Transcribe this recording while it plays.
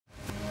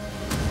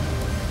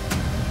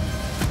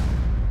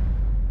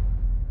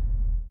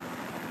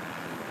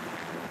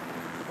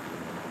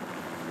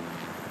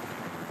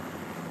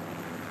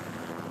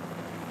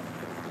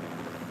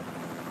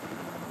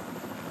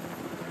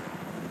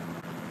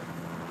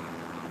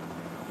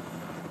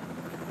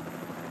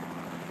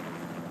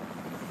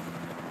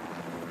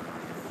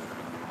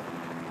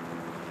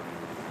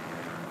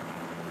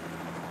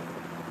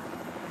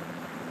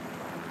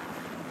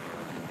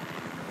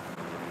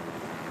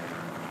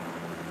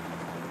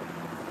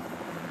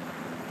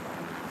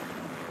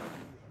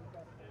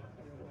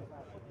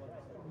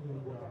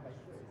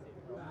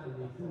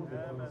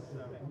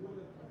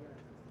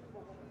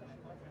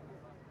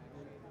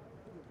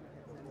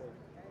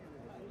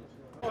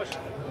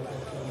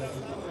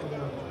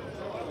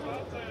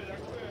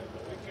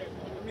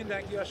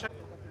Mindenki a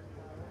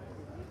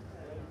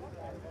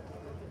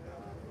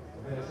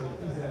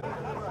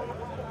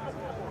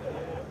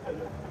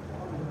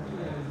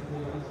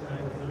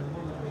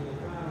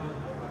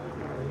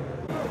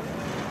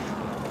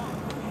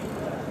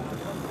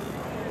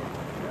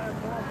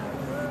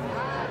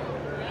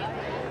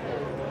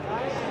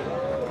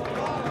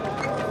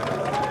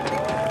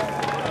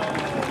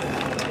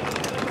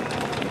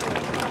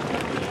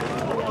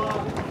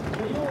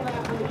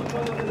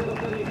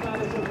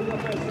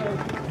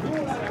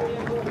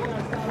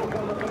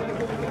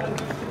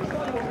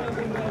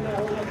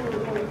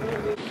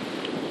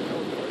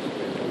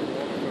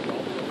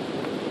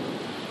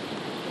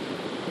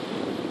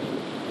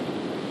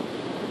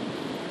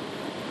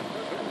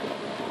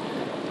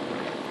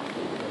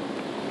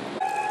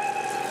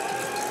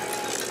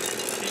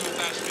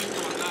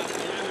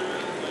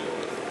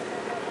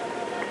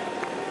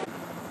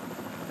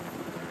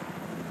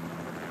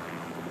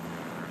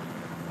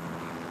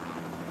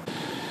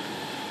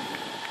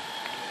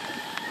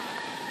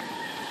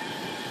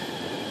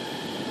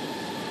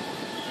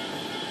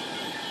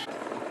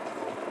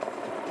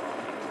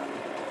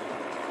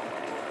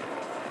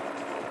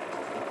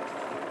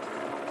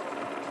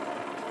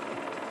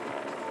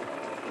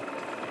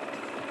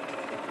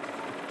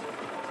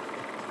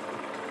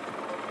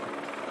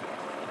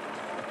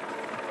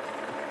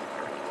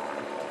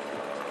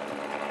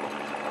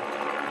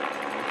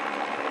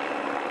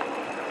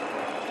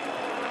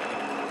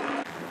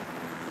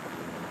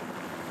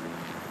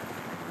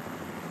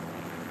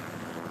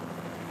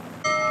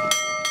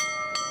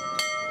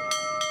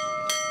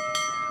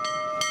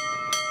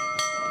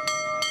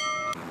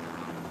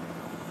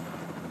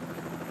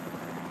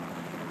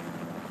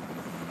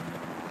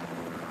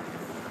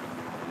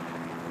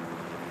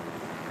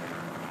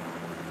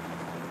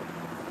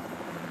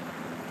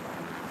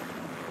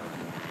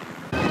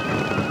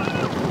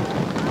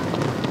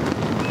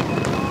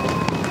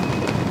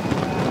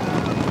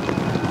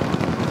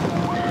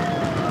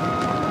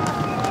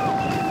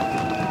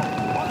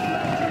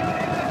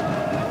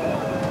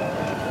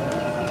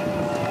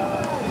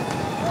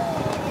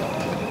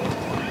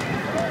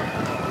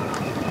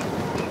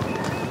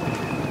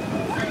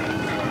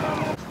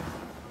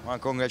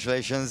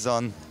Congratulations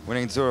on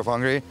winning the Tour of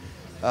Hungary.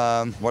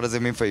 What does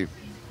it mean for you?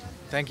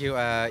 Thank you.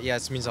 Yeah,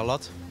 it means a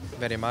lot,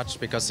 very much,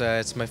 because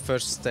it's my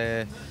first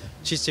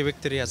GC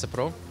victory as a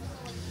pro.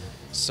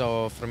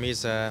 So for me,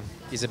 it's a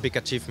big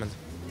achievement.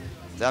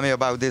 Tell me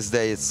about this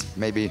day. It's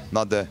maybe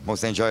not the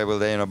most enjoyable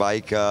day on a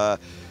bike.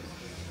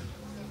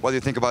 What do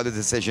you think about the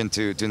decision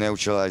to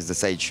neutralize the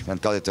stage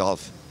and cut it to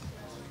half?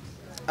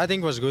 I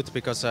think it was good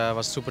because it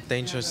was super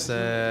dangerous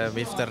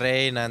with the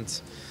rain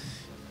and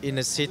in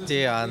the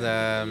city, and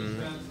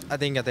I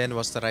think at the end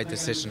was the right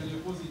decision.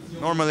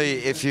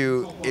 Normally, if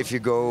you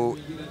go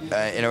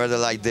in a weather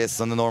like this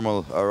on the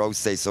normal road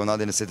stage, so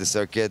not in the city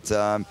circuit,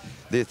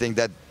 do you think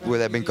that would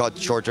have been cut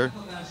shorter?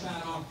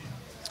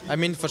 I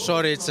mean, for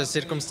sure, it's the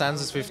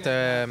circumstances with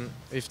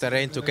the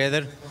rain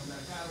together.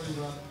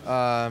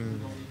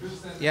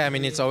 Yeah, I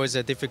mean, it's always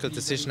a difficult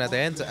decision at the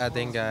end. I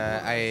think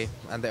I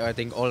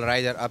think all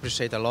riders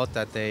appreciate a lot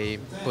that they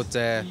put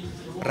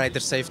rider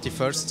safety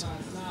first.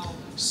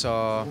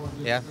 So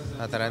yeah,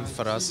 at the end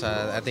for us,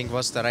 I think it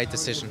was the right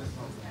decision.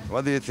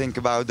 What do you think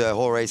about the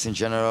whole race in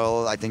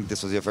general? I think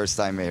this was your first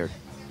time here.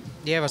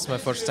 Yeah, it was my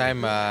first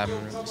time.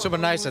 Super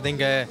nice. I think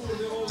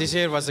this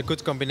year was a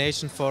good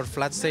combination for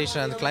flat stage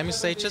and climbing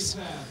stages.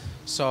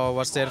 So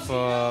was there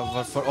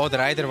for all the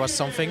riders was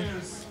something.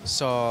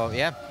 So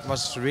yeah, it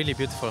was really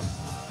beautiful.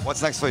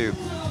 What's next for you?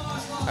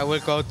 I will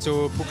go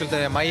to Boucle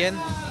de Mayenne,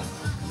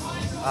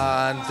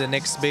 and the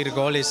next big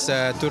goal is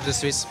Tour de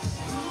Suisse.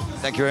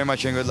 Thank you very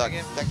much and good luck.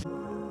 Thank you.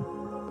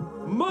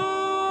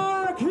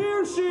 Mark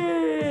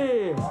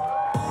Hirschi!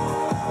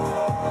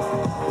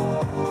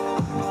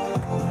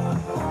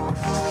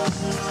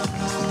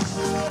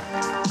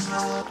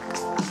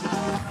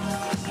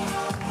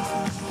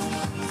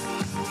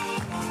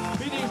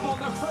 Finished on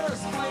the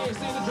first place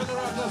in the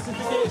general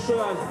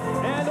classification,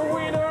 and the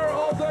winner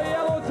of the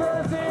yellow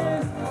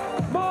jerseys,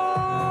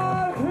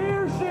 Mark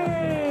Hirschi!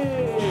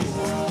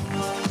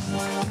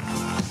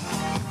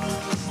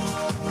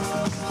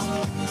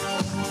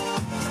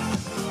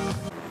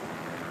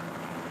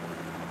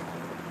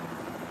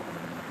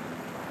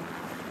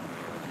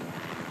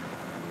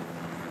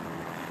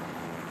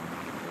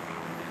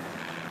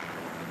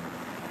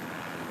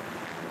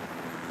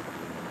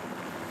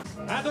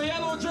 And the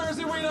yellow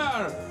jersey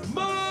winner,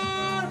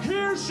 Mark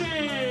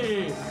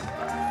Hirschi!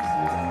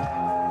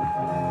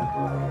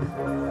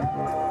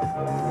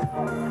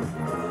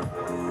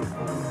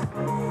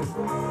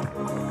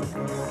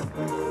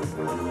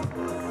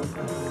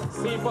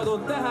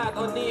 Színpadon tehát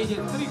a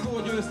 4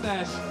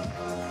 trikógyőztes.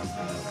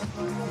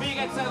 Még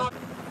egyszer nagy